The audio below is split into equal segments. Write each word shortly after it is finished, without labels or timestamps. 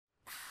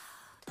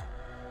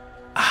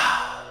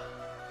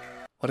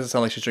Why does it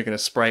sound like she's drinking a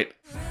Sprite?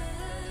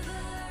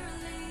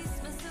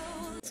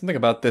 Something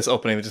about this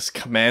opening that just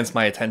commands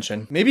my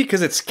attention. Maybe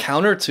because it's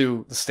counter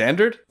to the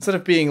standard. Instead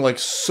of being like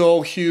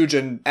so huge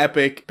and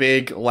epic,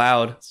 big,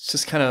 loud, it's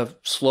just kind of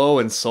slow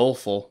and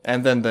soulful.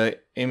 And then the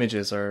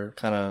images are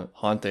kind of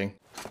haunting.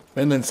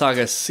 Vinland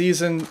Saga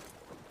Season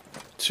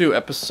 2,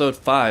 Episode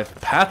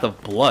 5, Path of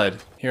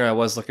Blood. Here I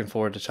was looking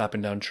forward to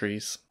chopping down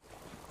trees.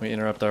 We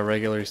interrupt our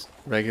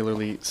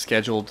regularly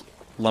scheduled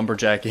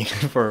lumberjacking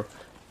for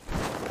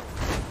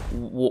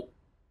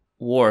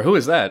war. Who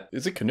is that?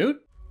 Is it Canute?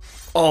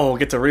 Oh,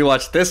 get to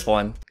rewatch this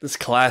one. This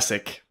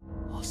classic.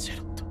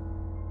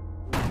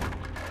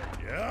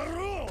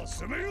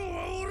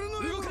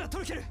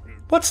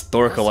 What's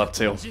Thorkel up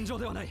to?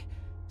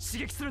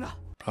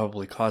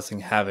 Probably causing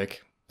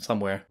havoc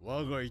somewhere.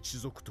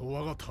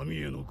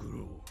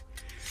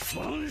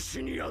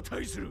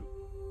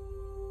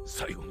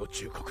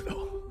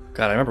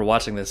 God, I remember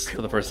watching this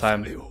for the first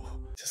time. It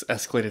just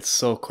escalated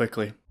so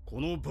quickly.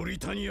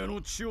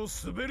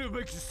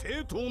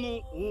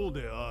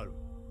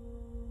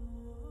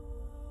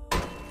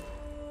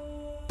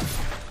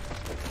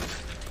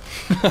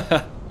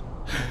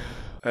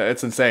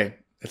 It's insane.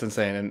 It's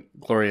insane and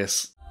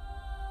glorious.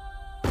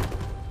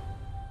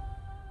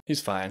 He's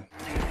fine.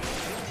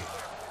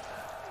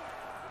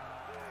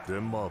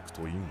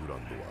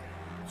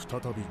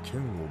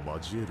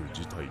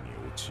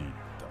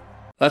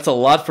 That's a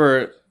lot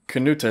for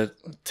Canute to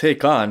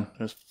take on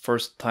his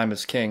first time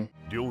as king.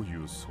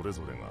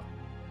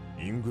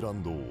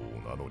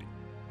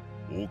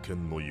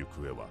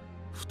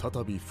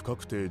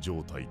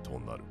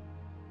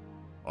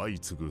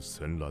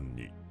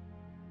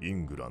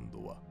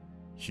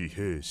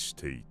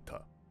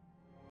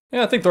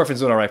 Yeah, I think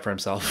Thorfinn's doing alright for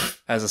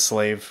himself as a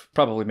slave.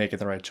 Probably making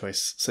the right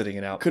choice, sitting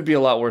it out. Could be a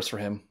lot worse for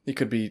him. He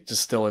could be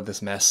just still in this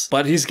mess.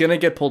 But he's gonna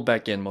get pulled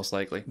back in, most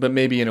likely. But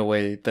maybe in a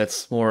way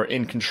that's more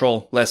in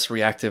control, less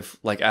reactive,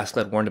 like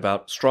Askeladd warned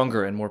about,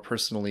 stronger and more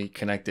personally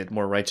connected,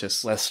 more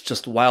righteous, less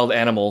just wild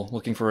animal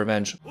looking for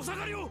revenge.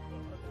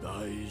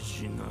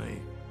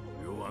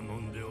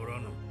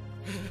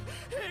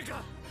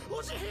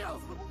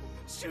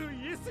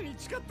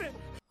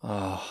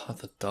 Oh,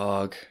 the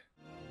dog.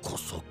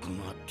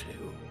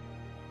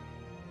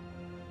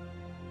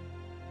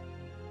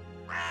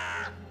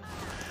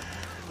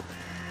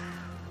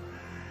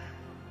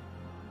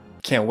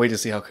 Can't wait to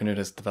see how Canute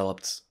has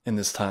developed in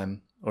this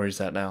time, or he's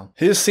at now.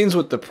 His scenes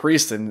with the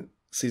priest in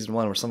season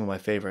 1 were some of my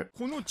favorite.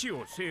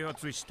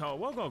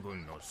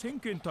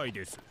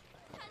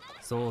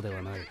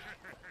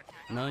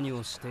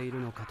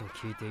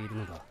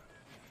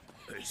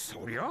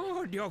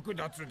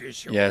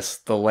 Yes,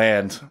 the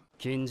land.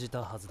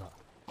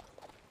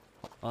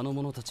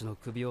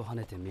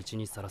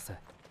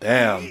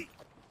 Damn.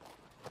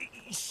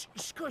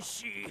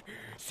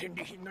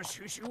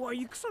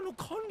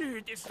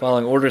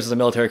 Following orders is a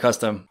military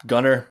custom.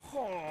 Gunner.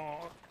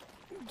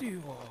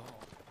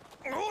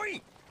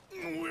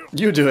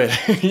 You do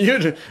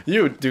it.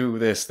 You do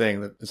this thing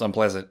that is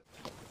unpleasant.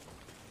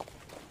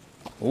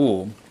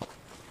 Ooh.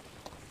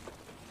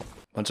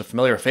 Bunch of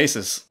familiar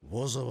faces.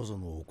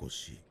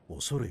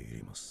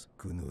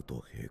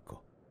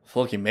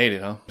 Floki made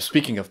it, huh?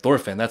 Speaking of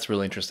Thorfinn, that's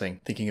really interesting.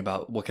 Thinking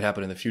about what could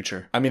happen in the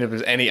future. I mean, if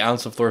there's any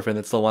ounce of Thorfinn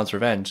that still wants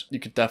revenge, you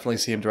could definitely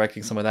see him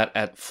directing some of that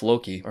at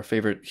Floki, our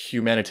favorite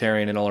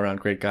humanitarian and all-around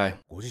great guy.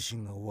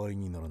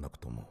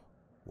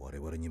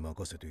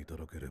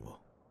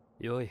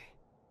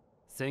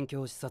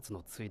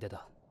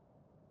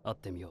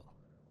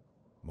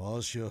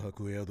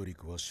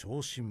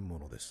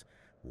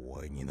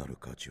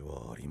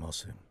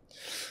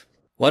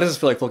 Why does it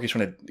feel like Floki's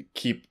trying to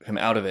keep him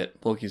out of it?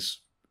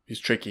 He's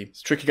tricky.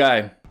 He's a tricky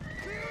guy.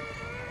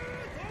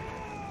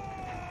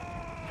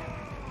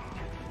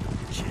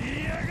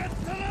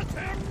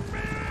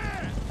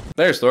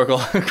 There's Thorkel,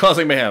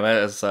 causing mayhem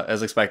as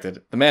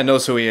expected. The man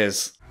knows who he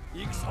is.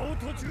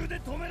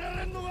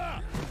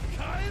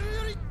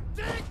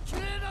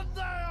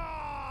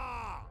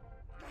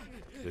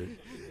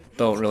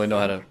 Don't really know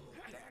how to...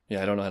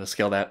 Yeah, I don't know how to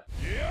scale that.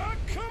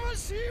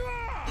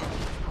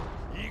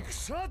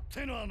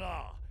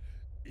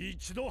 He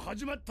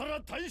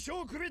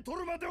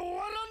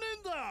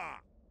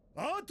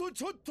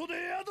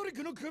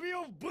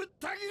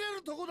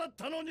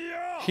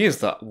is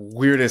the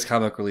weirdest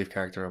comic relief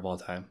character of all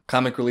time.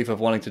 Comic relief of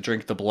wanting to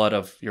drink the blood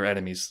of your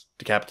enemies,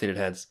 decapitated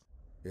heads.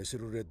 There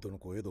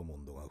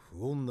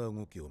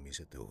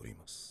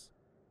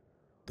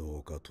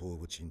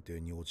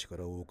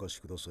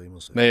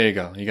you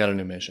go, you got a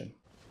new mission.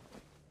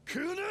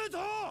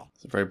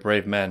 It's a very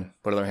brave men.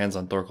 Put their hands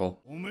on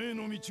Thorkel.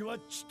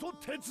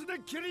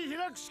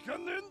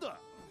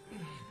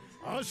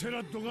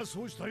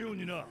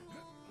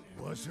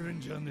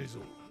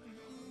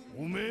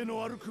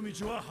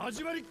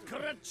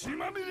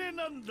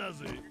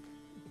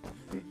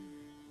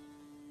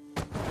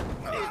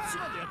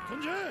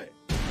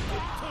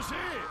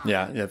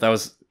 Yeah, that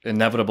was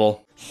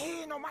inevitable.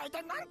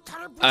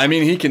 I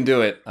mean, he can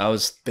do it. I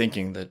was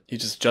thinking that he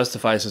just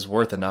justifies his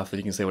worth enough that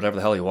he can say whatever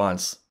the hell he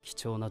wants.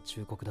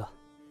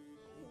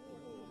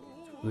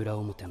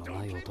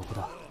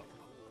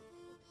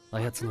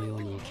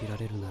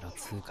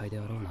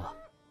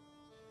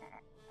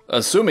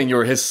 Assuming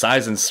you're his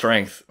size and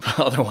strength,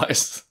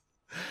 otherwise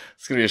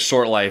it's gonna be a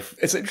short life.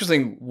 It's an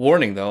interesting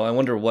warning, though. I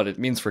wonder what it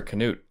means for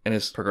Canute and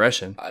his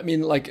progression. I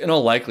mean, like, in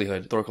all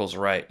likelihood, Thorkel's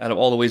right. Out of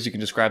all the ways you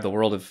can describe the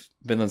world of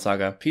Vinland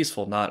Saga,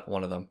 peaceful, not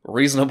one of them.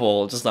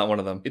 Reasonable, just not one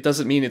of them. It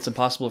doesn't mean it's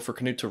impossible for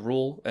Canute to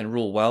rule, and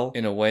rule well,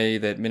 in a way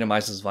that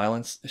minimizes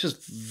violence. It's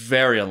just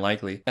very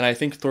unlikely. And I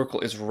think Thorkel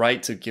is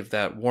right to give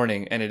that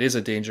warning, and it is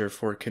a danger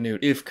for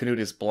Canute if Canute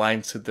is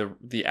blind to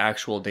the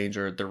actual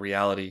danger, the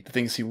reality, the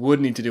things he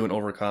would need to do and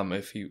overcome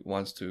if he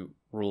wants to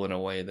rule in a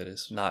way that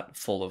is not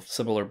full of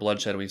similar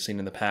bloodshed we've seen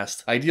in the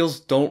past.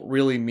 Ideals don't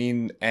really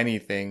mean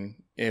anything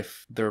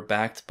if they're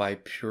backed by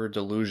pure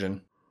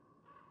delusion.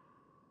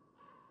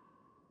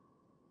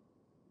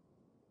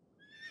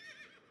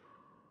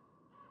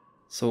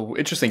 So,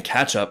 interesting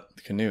catch-up,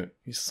 Canute.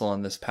 He's still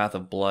on this path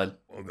of blood.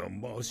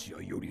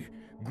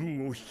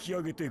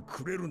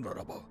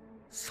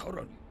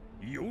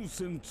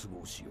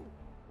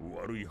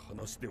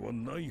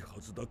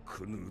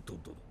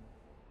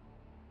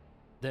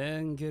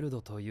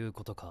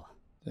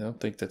 I don't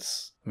think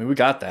that's... I mean, we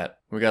got that.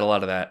 We got a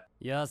lot of that.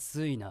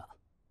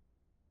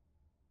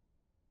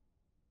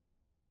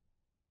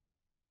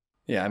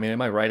 Yeah, I mean,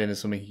 am I right in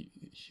assuming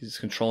he's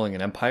controlling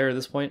an empire at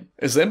this point?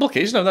 Is the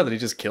implication of that he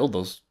just killed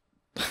those...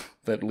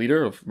 that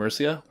leader of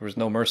Mercia? There was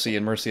no mercy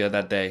in Mercia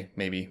that day,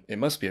 maybe. It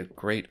must be a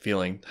great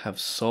feeling to have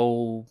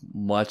so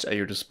much at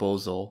your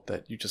disposal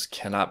that you just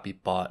cannot be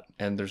bought,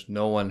 and there's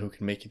no one who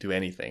can make you do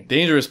anything.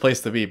 Dangerous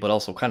place to be, but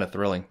also kind of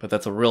thrilling. But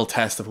that's a real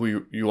test of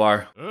who you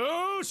are.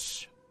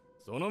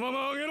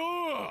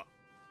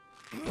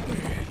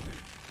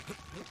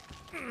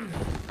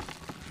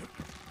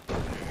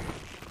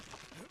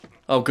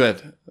 Oh,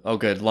 good. Oh,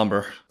 good.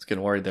 Lumber. I was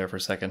getting worried there for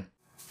a second.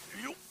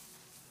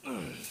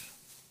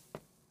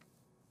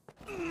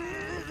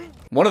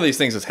 One of these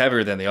things is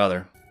heavier than the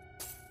other.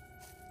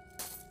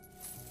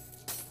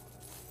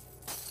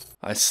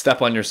 I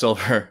step on your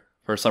silver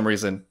for some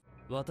reason.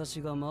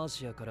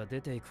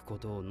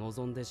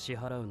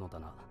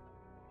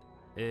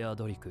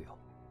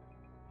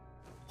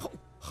 Oh,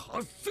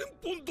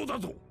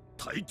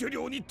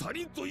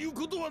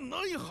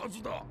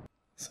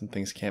 some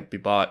things can't be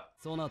bought.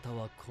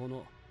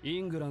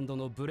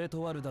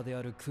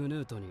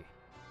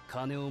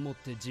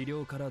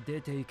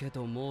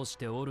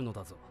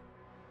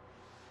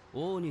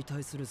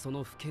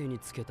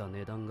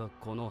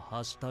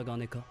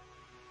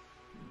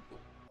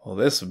 Well,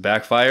 this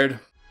backfired.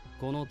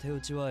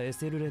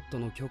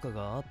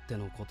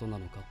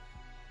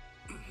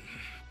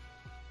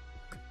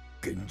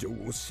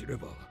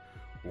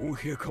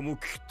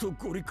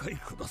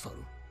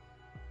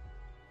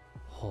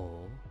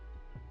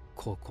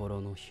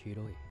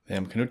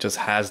 Damn, Canute just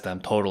has them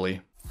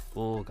totally.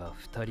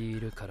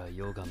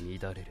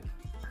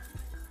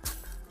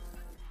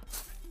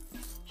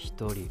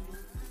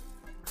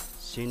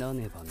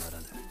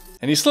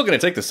 And he's still gonna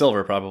take the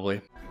silver,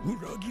 probably.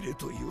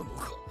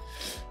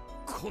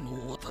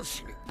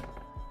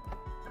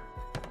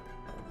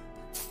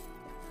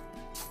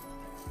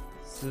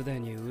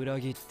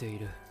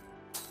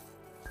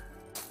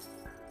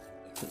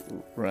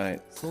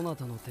 Right.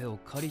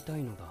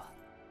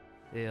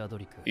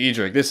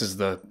 Edric, this is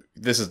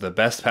the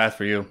best path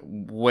for you.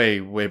 Way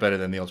better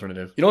than the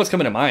alternative. You know what's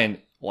coming to mind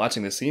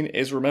watching this scene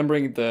is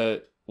remembering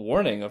the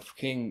warning of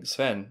King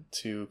Sven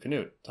to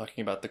Canute,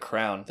 talking about the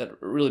crown. That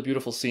really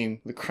beautiful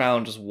scene. The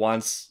crown just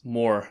wants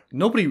more.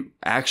 Nobody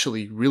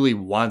actually really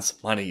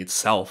wants money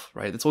itself,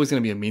 right? It's always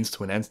going to be a means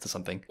to an end to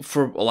something.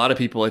 For a lot of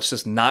people, it's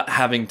just not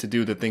having to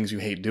do the things you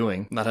hate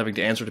doing, not having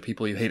to answer to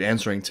people you hate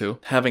answering to,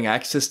 having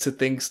access to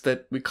things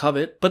that we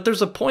covet. But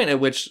there's a point at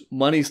which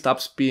money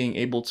stops being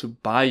able to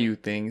buy you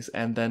things,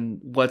 and then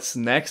what's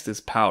next is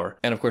power.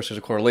 And of course, there's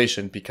a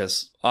correlation,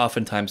 because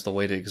oftentimes the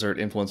way to exert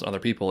influence on other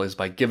people is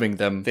by giving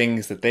them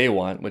things that they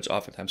want, which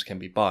oftentimes can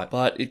be bought.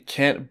 But it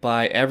can't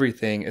buy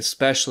everything,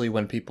 especially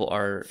when people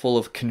are full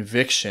of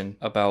conviction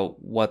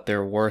about what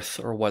they're worth,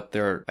 or what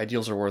their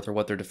ideals are worth, or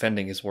what they're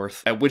defending is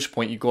worth. At which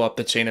point you go up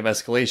the chain of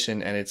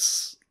escalation, and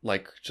it's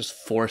like just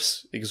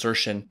force,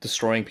 exertion,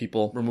 destroying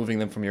people, removing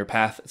them from your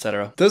path,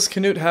 etc. Does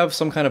Canute have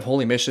some kind of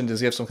holy mission? Does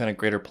he have some kind of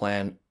greater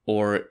plan?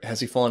 Or has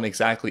he fallen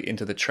exactly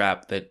into the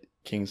trap that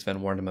King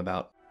Sven warned him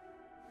about?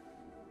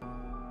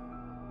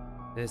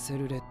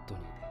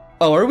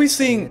 Oh, are we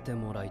seeing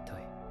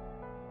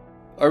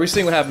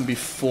what happened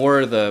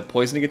before the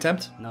poisoning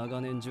attempt? Did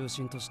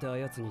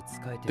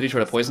he try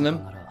to poison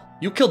him?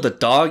 You killed the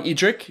dog,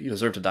 Edric. You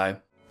deserve to die.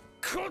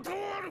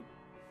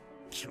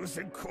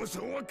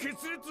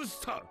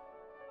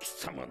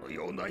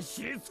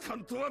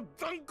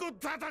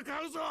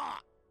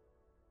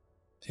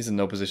 He's in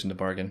no position to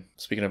bargain.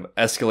 Speaking of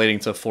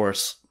escalating to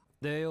force.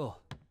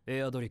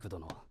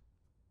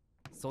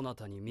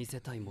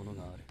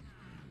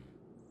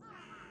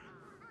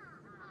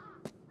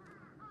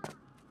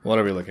 What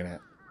are we looking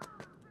at?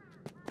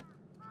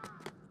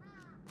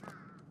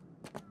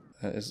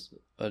 That is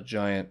a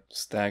giant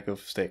stack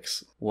of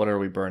sticks. What are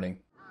we burning?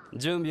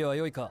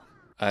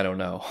 I don't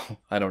know.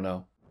 I don't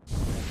know.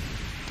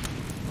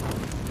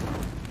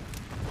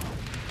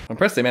 I'm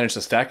impressed they managed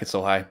to stack it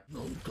so high.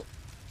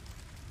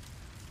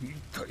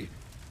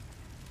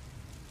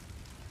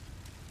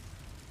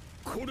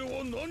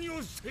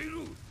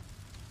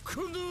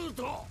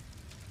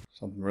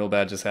 Something real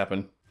bad just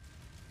happened.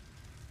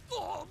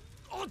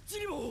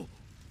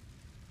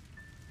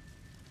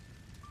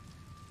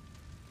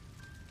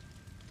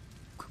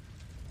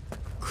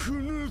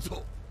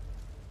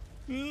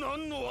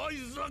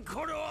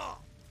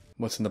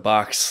 What's in the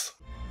box?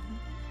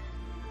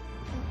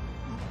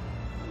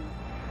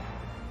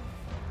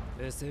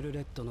 That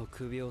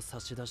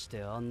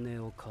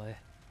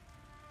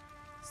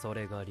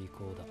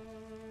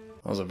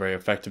was a very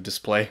effective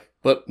display.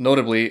 But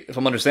notably, if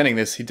I'm understanding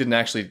this, he didn't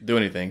actually do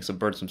anything, so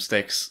burn some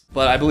sticks.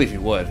 But I believe he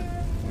would.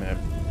 I mean,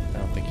 I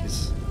don't think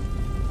he's...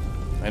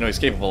 I know he's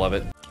capable of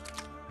it.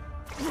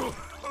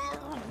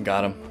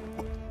 Got him.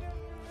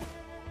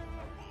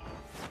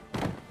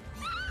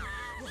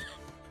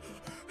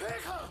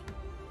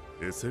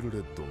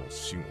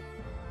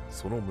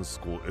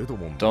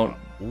 Don't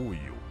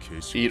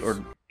eat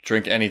or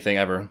drink anything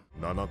ever.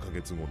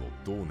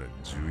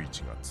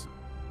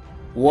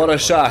 What a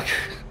shock!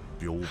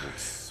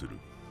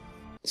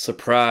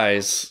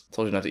 Surprise!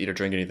 Told you not to eat or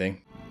drink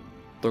anything.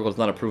 Thorgal does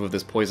not approve of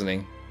this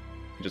poisoning.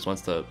 He just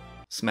wants to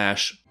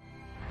smash.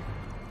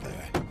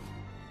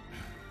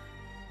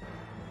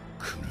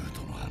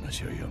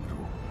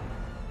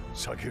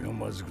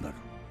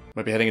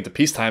 Might be heading into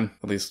peacetime,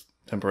 at least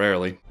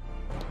temporarily.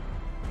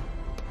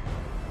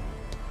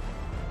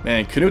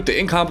 Man, Canute, the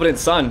incompetent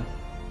son,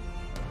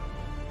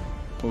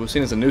 who was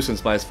seen as a nuisance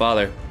by his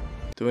father,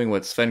 doing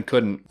what Sven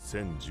couldn't.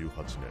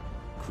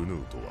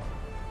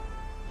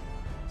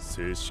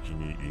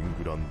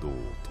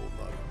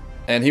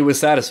 And he was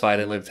satisfied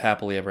and lived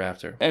happily ever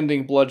after,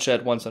 ending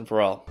bloodshed once and for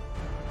all.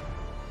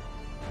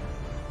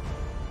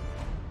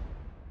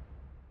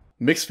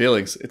 Mixed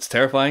feelings. It's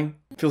terrifying.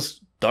 It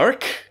feels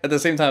dark. At the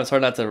same time, it's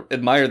hard not to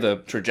admire the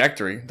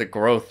trajectory, the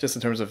growth, just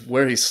in terms of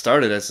where he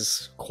started as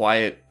this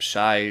quiet,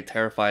 shy,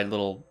 terrified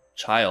little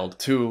child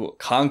to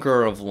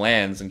conqueror of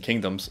lands and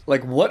kingdoms.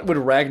 Like, what would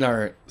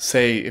Ragnar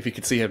say if he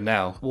could see him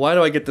now? Why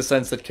do I get the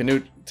sense that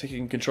Canute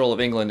taking control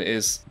of England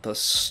is the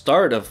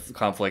start of the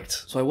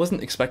conflict? So I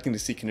wasn't expecting to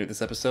see Canute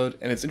this episode,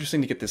 and it's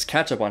interesting to get this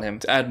catch up on him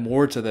to add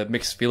more to the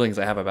mixed feelings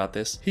I have about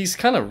this. He's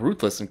kind of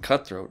ruthless and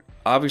cutthroat.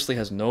 Obviously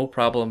has no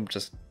problem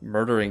just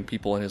murdering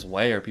people in his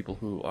way or people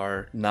who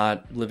are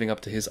not living up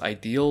to his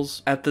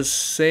ideals. At the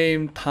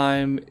same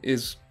time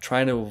is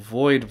trying to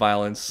avoid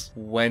violence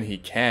when he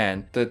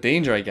can. The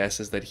danger, I guess,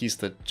 is that he's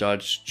the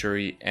judge,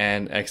 jury,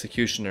 and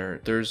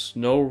executioner. There's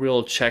no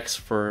real checks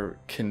for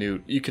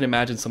Canute. You can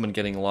imagine someone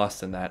getting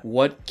lost in that.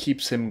 What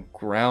keeps him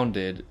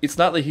grounded? It's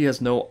not that he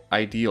has no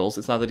ideals.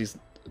 It's not that he's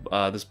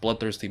this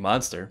bloodthirsty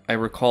monster. I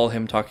recall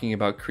him talking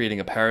about creating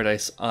a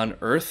paradise on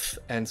Earth,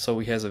 and so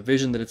he has a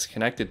vision that it's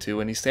connected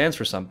to, and he stands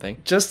for something.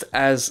 Just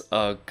as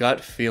a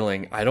gut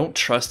feeling, I don't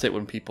trust it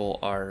when people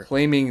are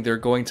claiming they're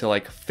going to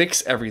like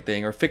fix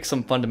everything or fix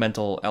some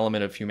fundamental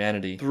element of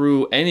humanity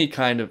through any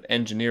kind of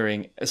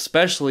engineering,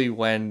 especially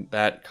when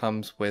that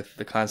comes with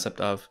the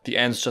concept of the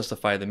ends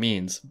justify the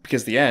means.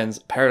 Because the ends,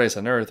 paradise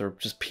on Earth or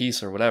just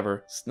peace or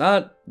whatever, it's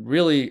not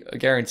really a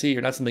guarantee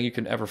or not something you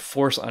can ever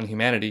force on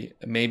humanity.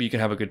 Maybe you can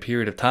have a good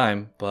period of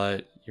time,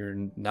 but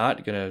you're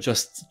not gonna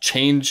just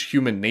change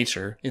human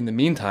nature. In the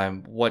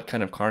meantime, what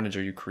kind of carnage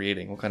are you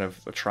creating? What kind of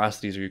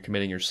atrocities are you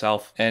committing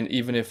yourself? And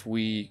even if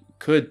we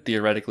could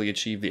theoretically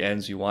achieve the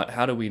ends you want,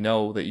 how do we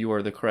know that you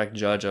are the correct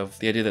judge of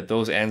the idea that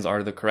those ends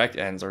are the correct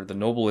ends or the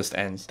noblest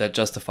ends that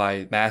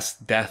justify mass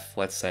death,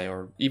 let's say,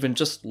 or even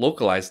just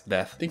localized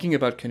death? Thinking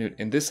about Canute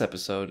in this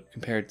episode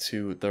compared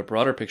to the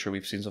broader picture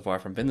we've seen so far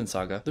from Vinland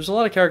Saga, there's a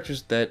lot of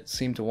characters that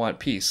seem to want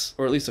peace,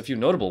 or at least a few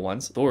notable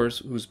ones.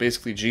 Thor's, who's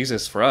basically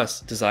Jesus for us,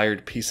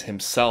 desired peace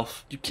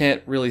himself. You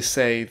can't really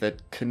say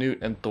that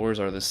Canute and Thor's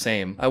are the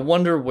same. I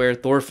wonder where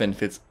Thorfinn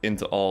fits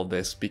into all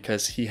this,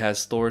 because he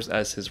has Thor's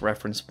as his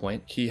reference point.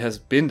 He has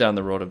been down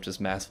the road of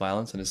just mass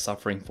violence and is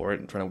suffering for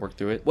it and trying to work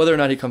through it. Whether or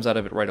not he comes out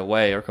of it right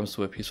away or comes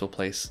to a peaceful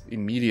place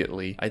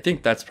immediately, I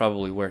think that's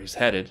probably where he's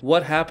headed.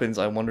 What happens,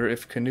 I wonder,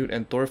 if Canute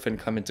and Thorfinn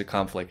come into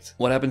conflict?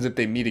 What happens if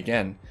they meet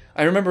again?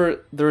 I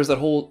remember there was that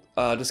whole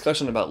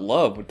discussion about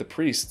love with the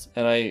priest,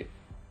 and I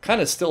kind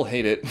of still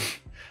hate it.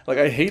 Like,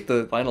 I hate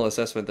the final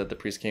assessment that the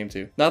priest came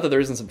to. Not that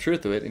there isn't some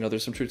truth to it. You know,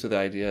 there's some truth to the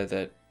idea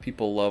that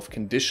people love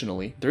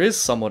conditionally. There is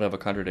somewhat of a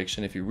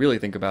contradiction, if you really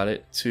think about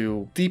it,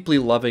 to deeply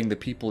loving the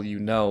people you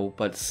know,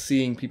 but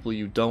seeing people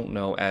you don't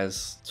know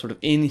as sort of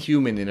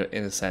inhuman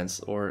in a sense,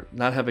 or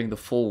not having the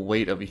full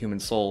weight of a human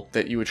soul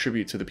that you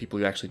attribute to the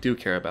people you actually do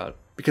care about.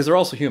 because they're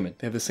also human.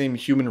 They have the same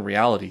human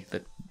reality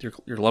that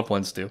your loved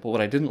ones do. But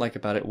what I didn't like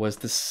about it was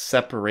the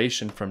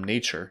separation from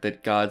nature,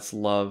 that God's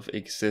love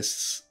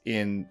exists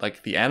in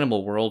like the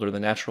animal world or the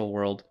natural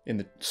world, in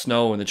the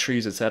snow and the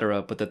trees,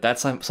 etc., but that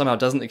somehow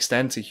doesn't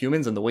extend to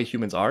humans and the way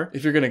humans are.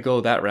 If you're going to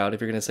go that route,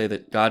 if you're going to say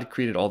that God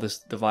created all this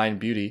divine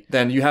beauty,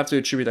 then you have to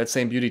attribute that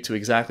same beauty to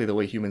exactly the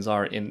way humans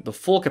are in the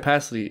full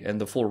capacity and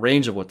the full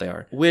range of what they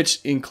are, which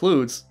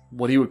includes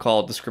what he would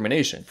call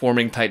discrimination,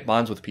 forming tight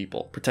bonds with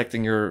people,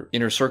 protecting your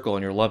inner circle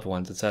and your loved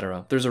ones,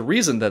 etc. There's a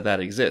reason that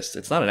exists.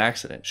 It's not an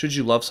accident. Should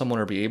you love someone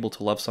or be able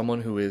to love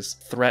someone who is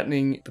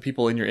threatening the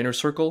people in your inner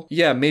circle?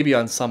 Yeah, maybe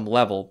on some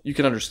level, you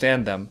can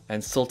understand them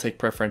and still take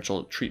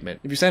preferential treatment.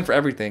 If you stand for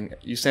everything,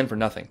 you stand for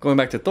nothing. Going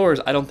back to Thor's,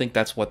 I don't think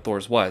that's what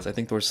Thor's was. I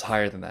think Thor's is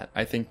higher than that.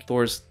 I think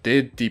Thor's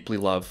did deeply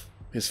love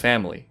his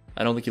family.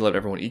 I don't think he loved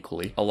everyone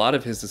equally. A lot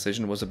of his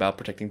decision was about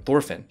protecting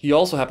Thorfinn. He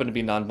also happened to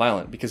be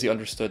non-violent because he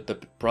understood the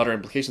broader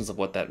implications of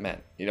what that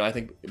meant. You know, I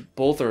think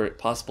both are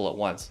possible at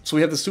once. So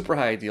we have the super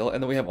high ideal,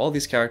 and then we have all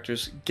these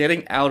characters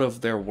getting out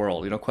of their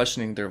world, you know,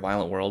 questioning their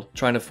violent world,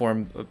 trying to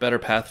form a better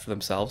path for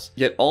themselves,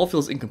 yet all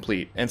feels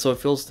incomplete. And so it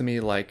feels to me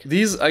like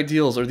these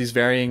ideals or these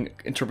varying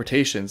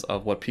interpretations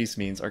of what peace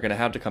means are going to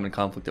have to come in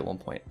conflict at one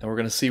point. And we're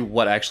going to see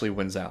what actually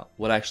wins out,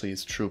 what actually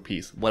is true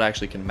peace, what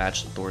actually can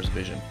match Thor's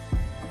vision.